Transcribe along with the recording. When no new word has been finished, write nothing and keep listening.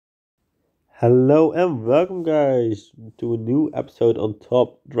Hello and welcome, guys, to a new episode on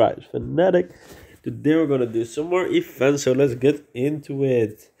Top Drives Fanatic. Today we're gonna do some more events, so let's get into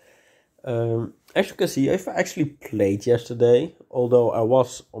it. As you can see, I've actually played yesterday, although I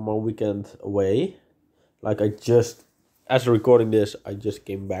was on my weekend away. As recording this, I just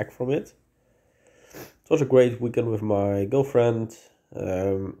came back from it. It was a great weekend with my girlfriend.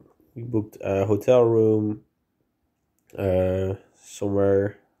 We booked a hotel room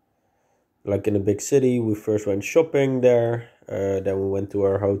somewhere like in a big city. We first went shopping there, then we went to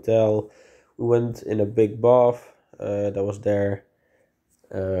our hotel. We went in a big bath that was there.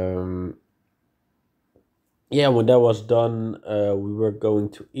 Yeah, when that was done, we were going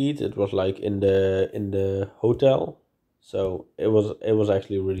to eat. It was like in the hotel, so it was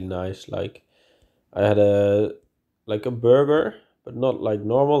actually really nice. Like I had a burger, but not like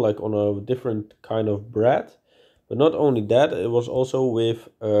normal, like on a different kind of bread. But not only that, it was also with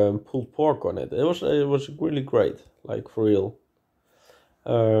pulled pork on it. It was really great, like for real.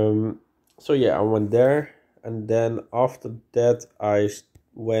 Um, so yeah, I went there, and then after that,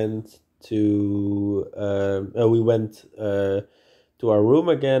 went to we went to our room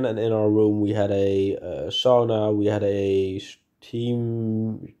again, and in our room we had a sauna, we had a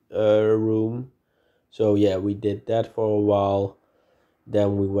steam room. So yeah, we did that for a while.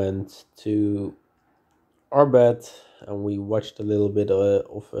 Then we went to our bed and we watched a little bit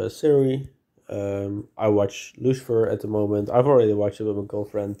of a series. I watch Lucifer at the moment. I've already watched it with my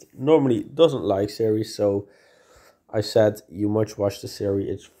girlfriend. Normally doesn't like series, so I said, "You must watch the series.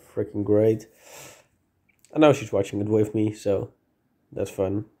 It's freaking great." And now she's watching it with me, so that's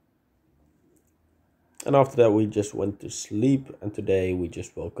fun. And after that, we just went to sleep. And today we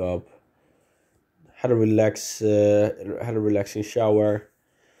just woke up, had a relaxing shower.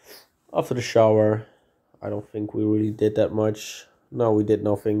 After the shower, I don't think we really did that much. No, we did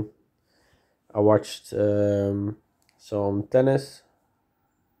nothing. I watched some tennis,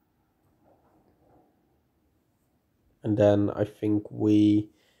 and then I think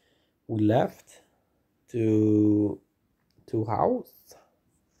we left to to house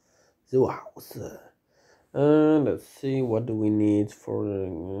to house. Let's see, what do we need for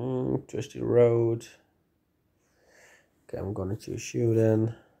the Twisty Road? Okay, I'm gonna choose you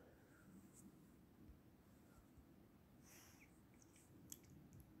then.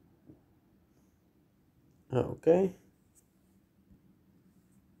 Okay.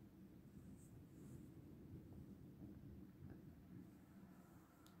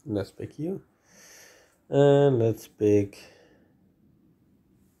 Let's pick you. And let's pick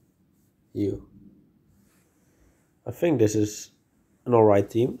you. I think this is an alright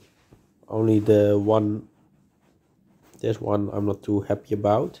team. Only there's one I'm not too happy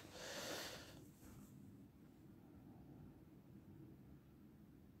about.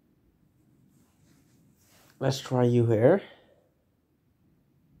 Let's try you here.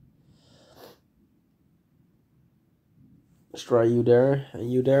 Let's try you there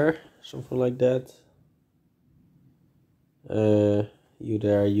and you there. Something like that. You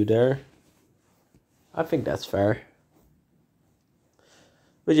there, you there. I think that's fair.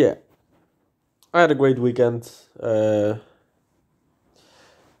 But yeah, I had a great weekend. Had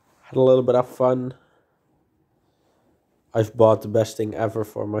a little bit of fun. I've bought the best thing ever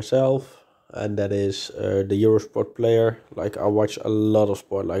for myself, and that is the Eurosport player. Like I watch a lot of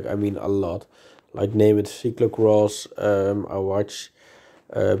sport, like I mean a lot. Like name it cyclocross. I watch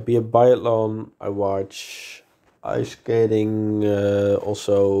be a biathlon. I watch ice skating.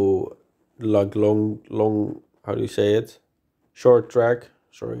 Also like long. How do you say it? Short track.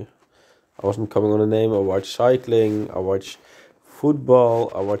 Sorry, I wasn't coming on the name. I watch cycling. I watch football.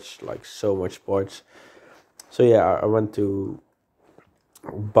 I watch like so much sports. So yeah, I went to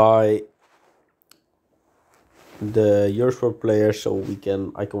buy the Eurosport player so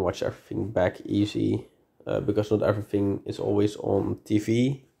I can watch everything back easy, because not everything is always on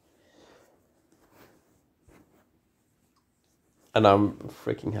TV, and I'm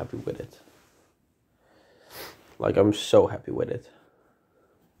freaking happy with it. Like I'm so happy with it.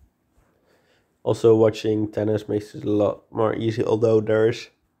 Also, watching tennis makes it a lot more easy. Although there's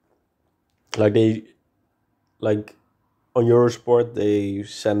like they like on Eurosport they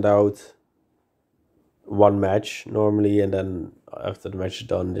send out one match normally, and then after the match is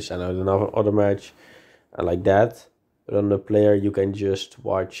done, they send out another other match, and like that. But on the player, you can just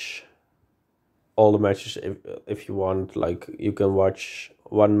watch all the matches if you want. Like you can watch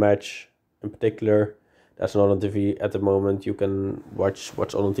one match in particular that's not on TV at the moment. You can watch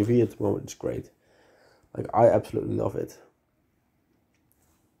what's on TV at the moment. It's great. Like I absolutely love it.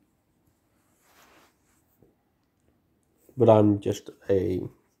 But I'm just a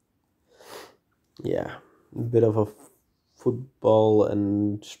Yeah, a bit of a football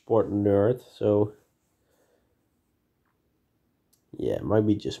and sport nerd, so yeah, it might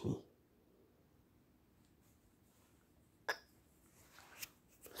be just me.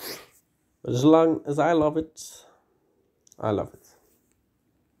 But as long as I love it, I love it.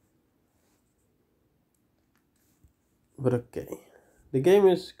 But okay, the game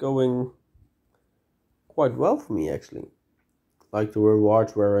is going quite well for me actually. Like the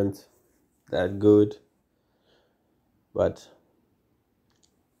rewards weren't that good, but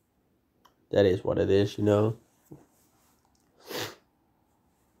that is what it is, you know.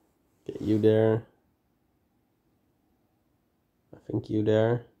 Get you there. I think you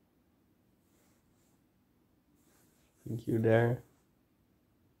there. I think you there.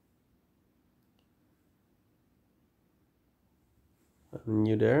 And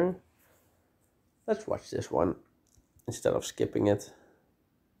you there. Let's watch this one instead of skipping it.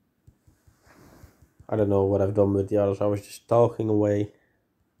 I don't know what I've done with the others. I was just talking away.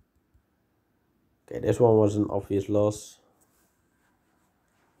 Okay, this one was an obvious loss.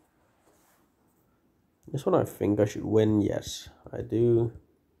 This one I think I should win. Yes, I do.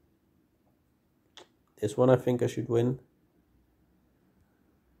 This one I think I should win.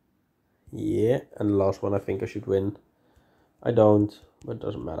 Yeah, and the last one I think I should win. I don't, but it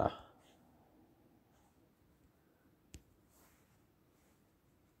doesn't matter.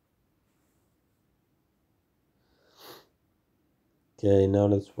 Okay, now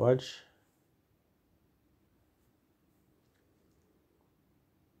let's watch.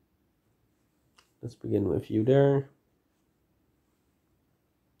 Let's begin with you there.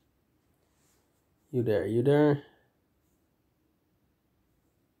 You there, you there.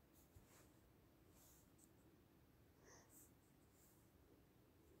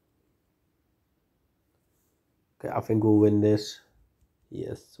 Okay, I think we'll win this.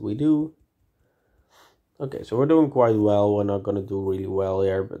 Yes, we do. Okay, so we're doing quite well. We're not gonna do really well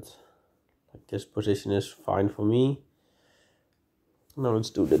here, but like this position is fine for me. Now let's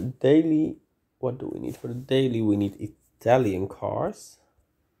do the daily. What do we need for the daily? We need Italian cars.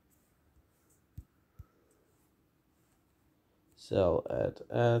 Sell,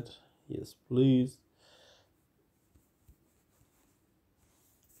 add. Yes, please.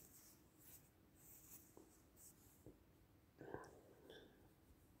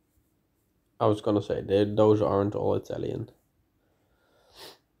 I was gonna say, those aren't all Italian.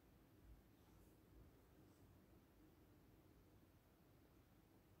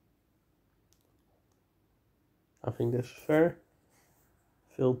 I think this is fair.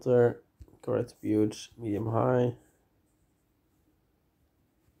 Filter, core attributes, medium high.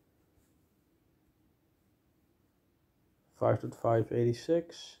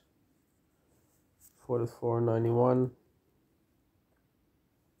 5.586. 4.491.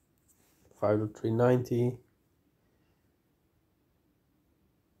 5.390.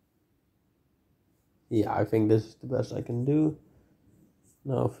 Yeah, I think this is the best I can do.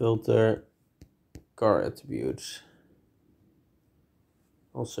 Now filter car attributes.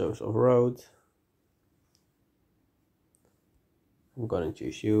 Also of road. I'm gonna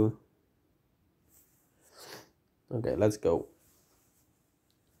choose you. Okay, let's go.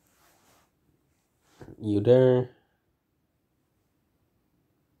 You there.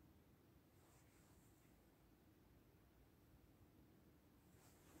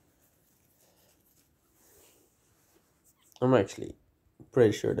 I'm actually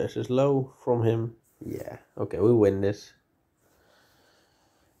pretty sure this is low from him. Yeah, okay, we win this.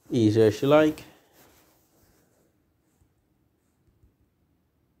 Easy as you like.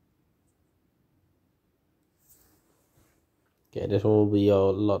 Okay, this one will be a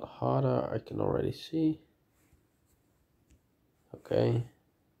lot harder, I can already see. Okay.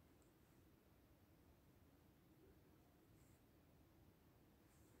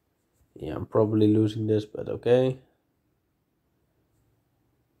 Yeah, I'm probably losing this, but okay.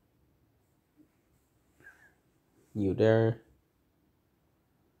 You there.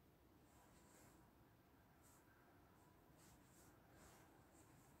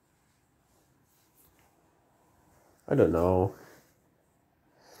 I don't know.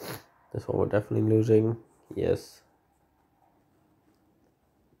 This one we're definitely losing. Yes.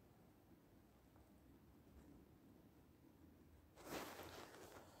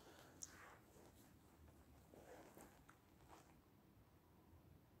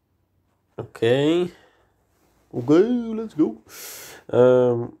 Okay. Okay, let's go.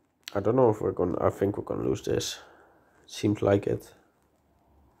 I don't know if I think we're gonna lose this. Seems like it.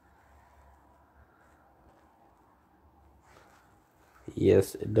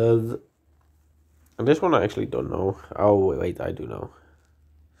 Yes, it does. And this one I actually don't know. Oh, wait, I do know.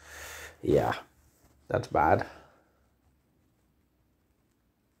 Yeah. That's bad.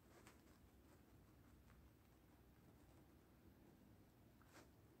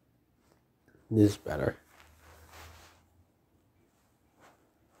 This is better.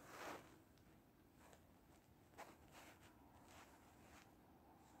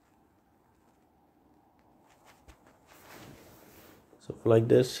 Something like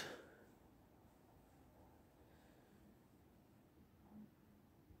this.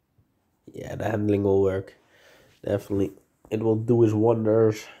 Yeah, the handling will work. Definitely. It will do its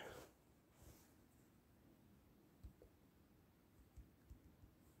wonders.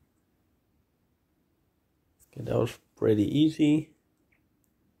 Okay, that was pretty easy.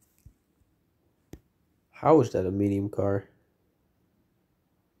 How is that a medium car?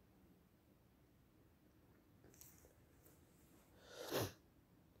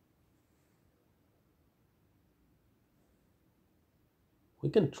 We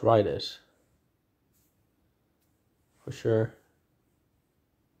can try this. For sure.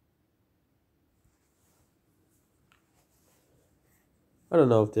 I don't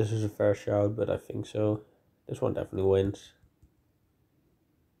know if this is a fair shout, but I think so. This one definitely wins.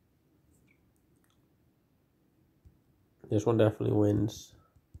 This one definitely wins.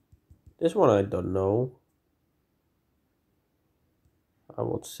 This one I don't know. I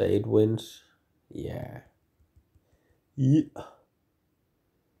would say it wins. Yeah. Yeah.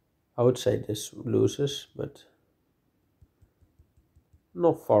 I would say this loses, but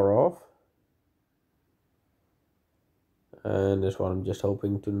not far off. And this one I'm just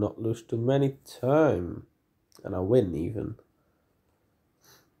hoping to not lose too many time. And I win even.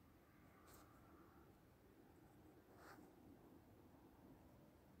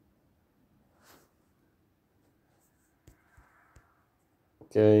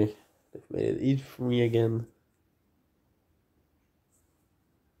 Okay, they've made it easy for me again.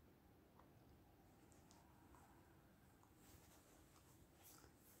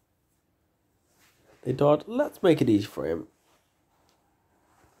 They thought, let's make it easy for him.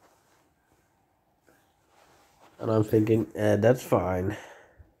 And I'm thinking, that's fine.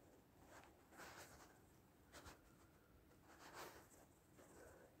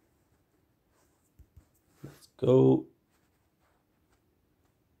 Let's go.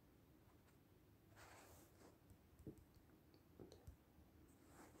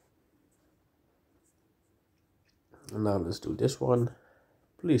 And now let's do this one.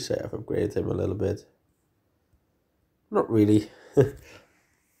 Please say I've upgraded him a little bit. Not really.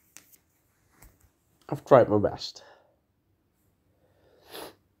 I've tried my best.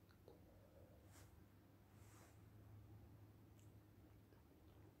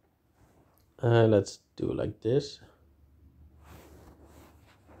 Let's do like this.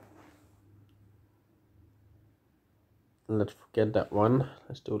 Let's forget that one.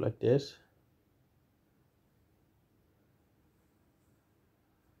 Let's do like this.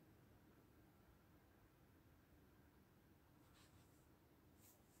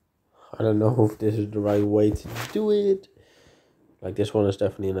 I don't know if this is the right way to do it. Like this one is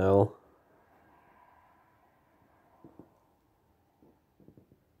definitely an L.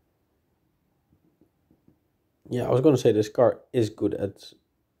 Yeah, I was gonna say this car is good at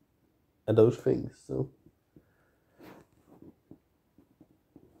those things, so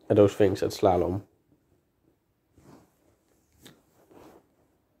at those things at slalom.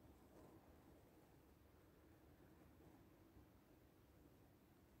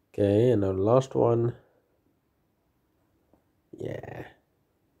 Okay, and now the last one. Yeah.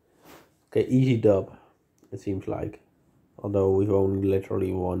 Okay, easy dub, it seems like. Although we've only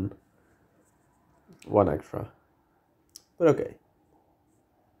literally won one extra. But okay.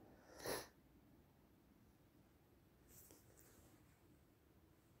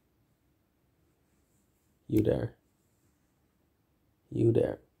 You there. You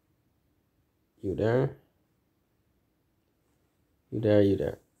there. You there. You there, you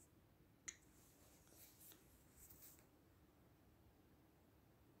there.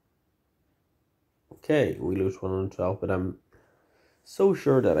 Okay, we lose 112, but I'm so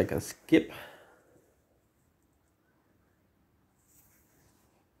sure that I can skip.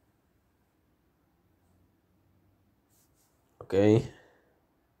 Okay.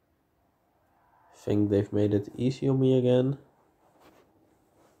 Think they've made it easy on me again.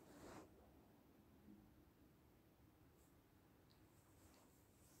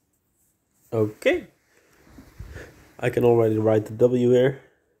 Okay. I can already write the W here.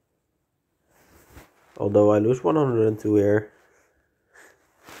 Although I lose 102 here.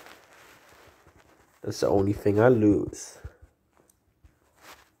 That's the only thing I lose.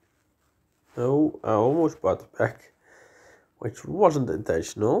 Oh, I almost bought it back. Which wasn't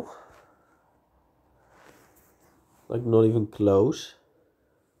intentional. Like not even close.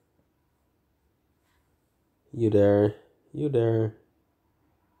 You there, you there,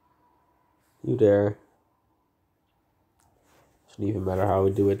 you there. Doesn't even matter how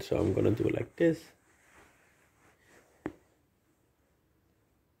we do it, so I'm gonna do it like this.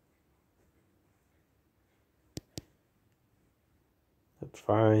 That's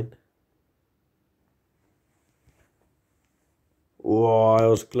fine. Whoa, I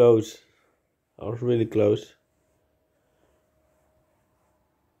was close. I was really close.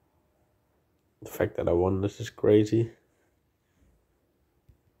 The fact that I won this is crazy.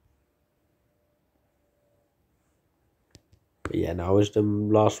 But yeah, now is the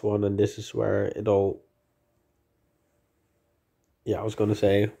last one, and this is where it all... Yeah, I was gonna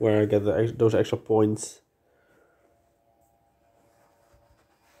say, where I get those extra points.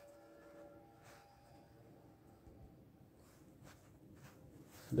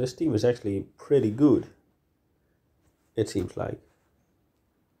 This team is actually pretty good. It seems like.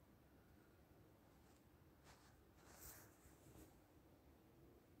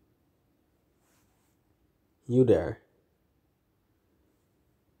 You there.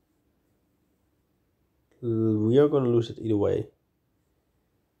 We are gonna lose it either way.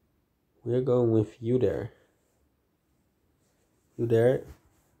 We are going with you there. You there?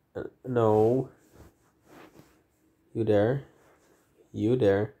 No. You there? You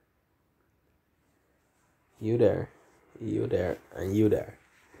there? You there? You there? And you there?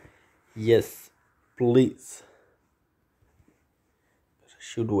 Yes, please. I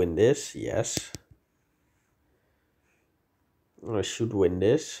should win this. Yes. I should win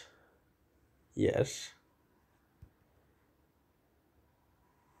this. Yes.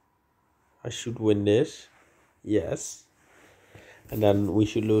 I should win this. Yes. And then we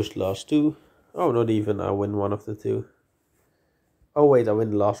should lose the last two. Oh, not even. I win one of the two. Oh, wait. I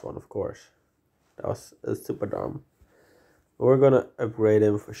win the last one, of course. That was super dumb. We're gonna upgrade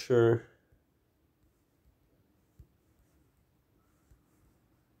him for sure.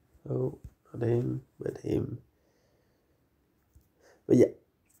 Oh, not him, but him. But yeah.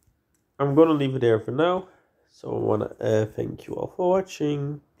 I'm gonna leave it there for now. So I wanna thank you all for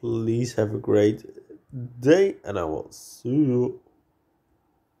watching. Please have a great day, and I will see you.